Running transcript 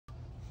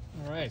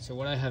Alright, so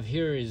what I have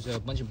here is a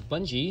bunch of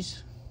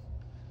bungees.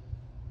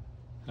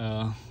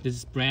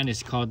 This brand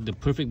is called the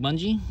Perfect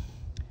Bungee.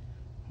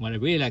 What I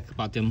really like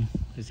about them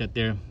is that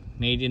they're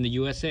made in the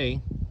USA.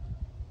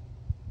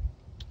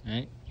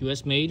 Right,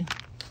 US made.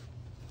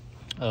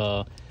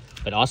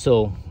 But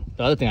also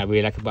the other thing I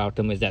really like about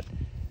them is that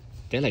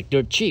they're like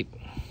dirt cheap.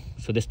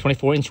 So this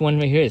 24-inch one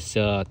right here is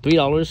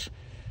 $3.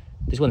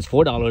 This one's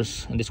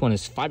 $4, and this one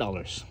is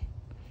 $5.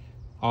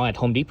 All at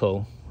Home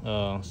Depot.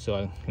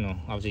 So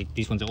obviously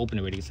these ones are open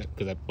already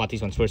because I bought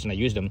these ones first and I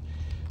used them.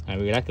 I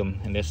really like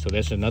them. And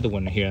there's another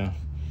one here, a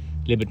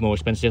little bit more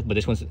expensive, but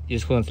this one's a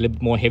little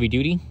bit more heavy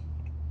duty,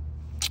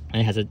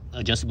 and it has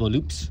adjustable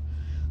loops,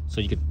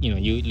 so you could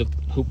you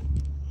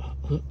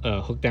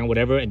hook down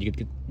whatever, and you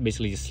could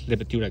basically just slip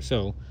it through like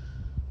so,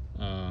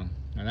 like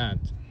that,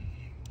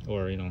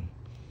 or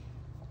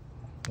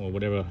or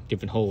whatever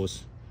different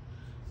holes.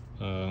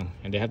 And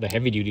they have the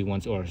heavy duty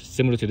ones, or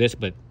similar to this,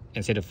 but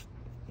instead of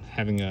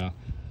having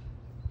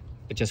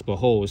adjustable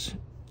holes,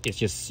 it's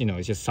just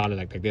it's just solid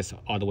like this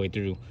all the way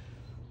through.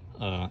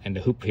 And the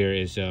hoop here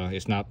is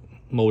not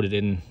molded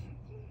in.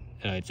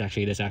 There's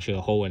actually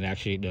a hole, and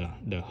actually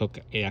the hook,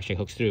 it actually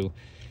hooks through.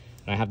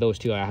 And I have those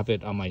too. I have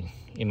it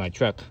in my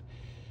truck,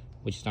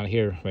 which is not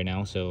here right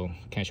now, so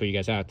can't show you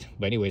guys that.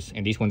 But anyways,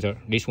 and these ones are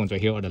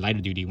here are the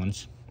lighter duty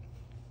ones,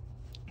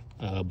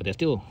 but they're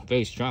still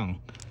very strong.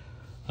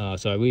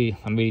 So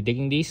I'm really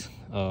digging these.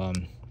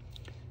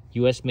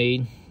 US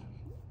made,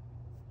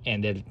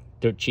 and they're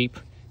dirt cheap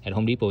at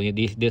Home Depot. If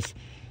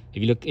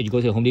you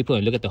go to the Home Depot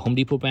and look at the Home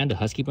Depot brand, the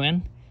Husky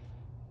brand,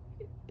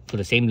 for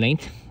the same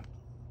length,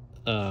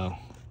 they're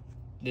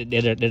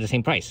the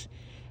same price,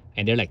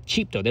 and they're like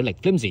cheap though. They're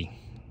like flimsy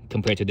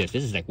compared to this.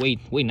 This is like way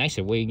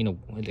nicer.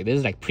 This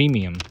is like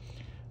premium.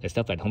 The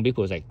stuff at Home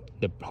Depot is like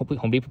the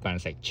Home Depot brand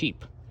is like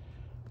cheap,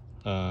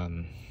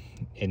 and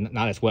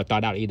not as well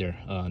thought out either.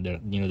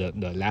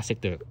 The elastic,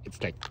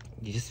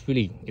 it's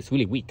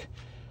really weak,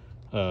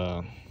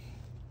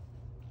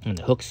 and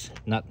the hooks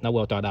not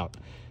well thought out.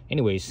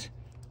 Anyways,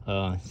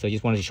 so I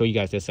just wanted to show you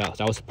guys this out.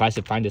 So I was surprised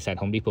to find this at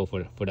Home Depot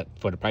for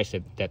the price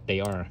that they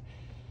are,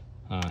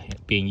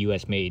 being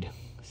US made.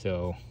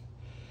 So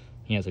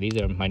so these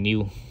are going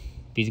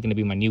to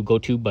be my new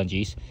go-to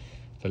bungees.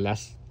 The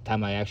last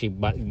time I actually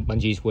bought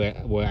bungees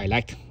where I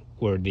liked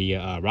were the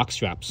rock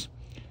straps.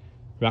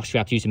 Rock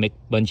straps used to make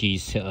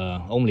bungees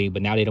only,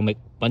 but now they don't make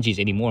bungees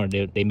anymore.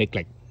 They make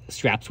like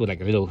straps with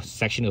like a little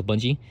section of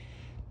bungee,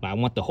 but I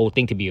want the whole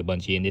thing to be a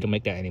bungee, and they don't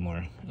make that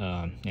anymore.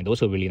 And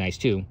those are really nice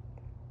too.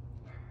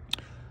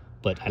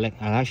 But I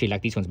actually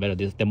like these ones better.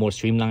 They're more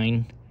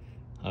streamlined.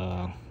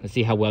 Let's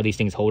see how well these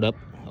things hold up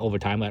over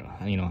time.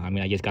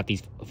 I just got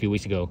these a few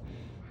weeks ago,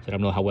 so I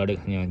don't know how well you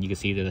can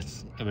see that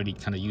it's already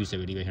kind of used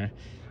already right here.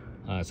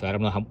 So I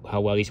don't know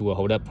how well these will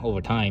hold up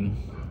over time,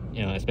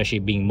 especially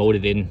being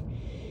molded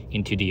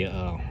into the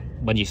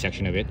bungee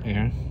section of it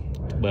here.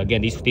 But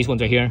again, these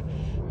ones are here.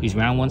 These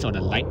round ones are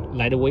the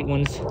lighter weight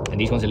ones, and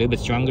these ones are a little bit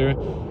stronger.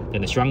 Then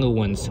the stronger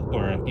ones,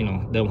 or they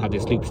don't have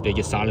these loops. They're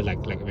just solid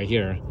like right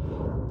here.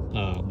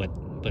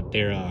 But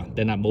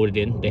they're not molded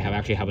in. They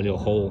actually have a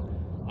little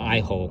eye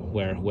hole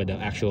where the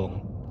actual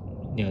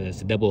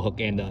there's a double hook,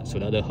 and so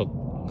the other hook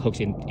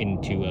hooks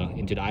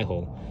into the eye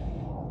hole.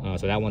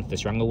 So that one's the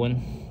stronger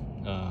one.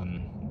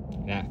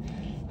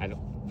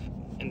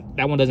 And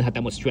that one doesn't have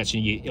that much stretch.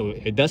 And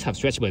it does have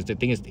stretch, but the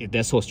thing is,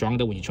 they're so strong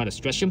that when you try to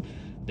stretch them,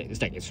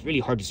 it's really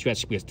hard to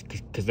stretch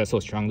because they're so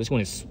strong. This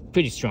one is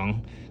pretty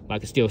strong, but I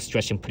can still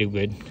stretch them pretty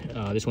good.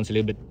 This one's a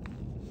little bit,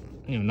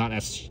 not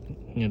as,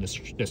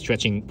 the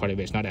stretching part of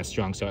it is not as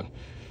strong, so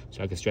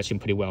I can stretch them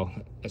pretty well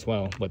as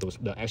well. But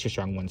the extra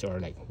strong ones are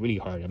like really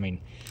hard. I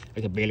mean,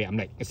 I can barely.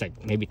 It's like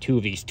maybe two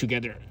of these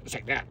together. It's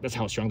like that. That's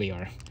how strong they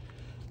are.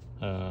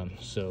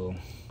 So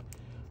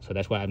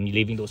that's why I'm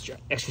leaving those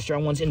extra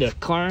strong ones in the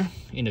car,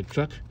 in the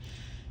truck.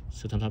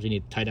 So sometimes you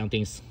need to tie down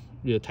things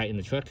real tight in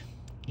the truck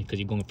because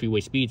you're going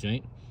freeway speeds,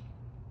 right?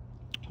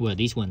 Well,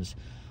 these ones,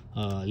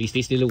 at least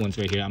these little ones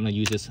right here, I'm gonna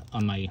use this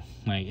on my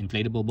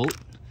inflatable boat.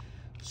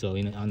 So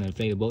on an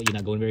inflatable boat, you're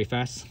not going very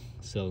fast,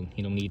 so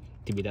you don't need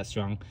to be that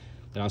strong.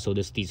 But also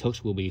these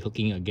hooks will be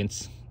hooking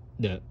against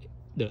the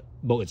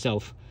boat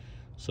itself,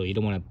 so you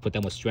don't want to put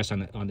that much stress on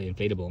the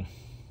inflatable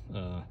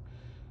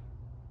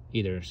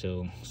either.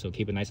 So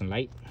keep it nice and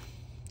light.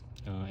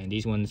 And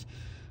these ones,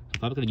 I'm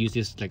probably gonna use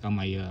this like on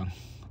my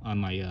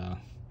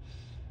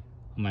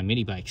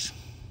mini bikes,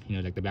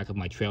 like the back of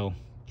my Trail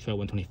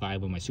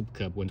 125 or my Super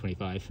Cub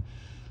 125,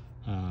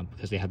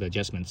 because they have the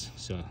adjustments.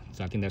 So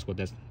I think that's what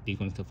these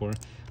ones are for.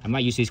 I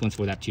might use these ones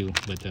for that too,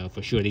 but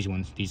for sure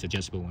these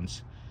adjustable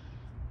ones.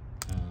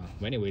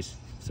 But anyways,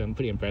 so I'm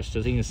pretty impressed.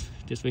 The thing is,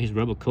 this way is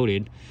rubber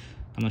coated.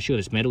 I'm not sure if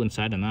it's metal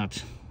inside or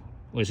not.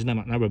 Well, it's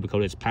not rubber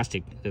coated, it's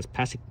plastic. There's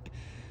plastic.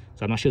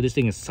 So I'm not sure this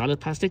thing is solid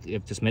plastic,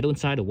 if there's metal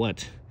inside or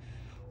what,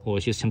 or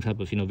it's just some type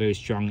of very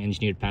strong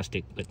engineered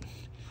plastic. But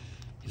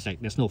it's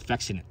like there's no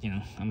flex in it.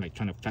 I'm like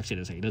trying to flex it.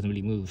 It's like it doesn't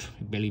really move,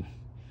 barely.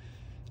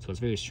 So it's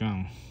very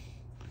strong.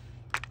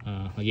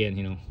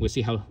 Again, we'll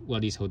see how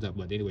well these hold up.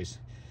 But anyways,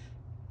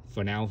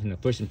 for now,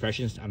 first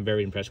impressions, I'm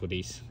very impressed with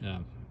these.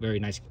 Very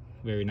nice,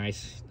 very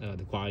nice.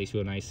 The quality is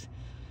real nice.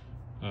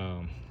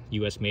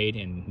 US made,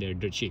 and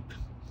they're cheap.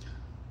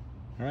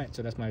 All right,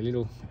 so that's my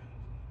little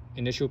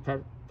initial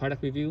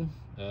product review.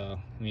 I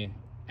mean,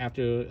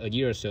 after a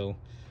year or so,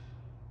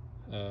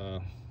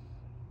 or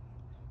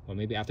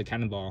maybe after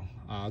Cannonball,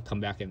 I'll come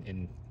back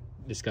and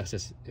discuss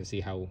this and see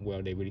how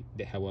well they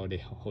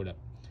hold up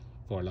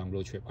for a long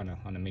road trip on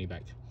a mini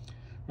bike.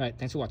 All right,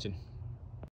 thanks for watching.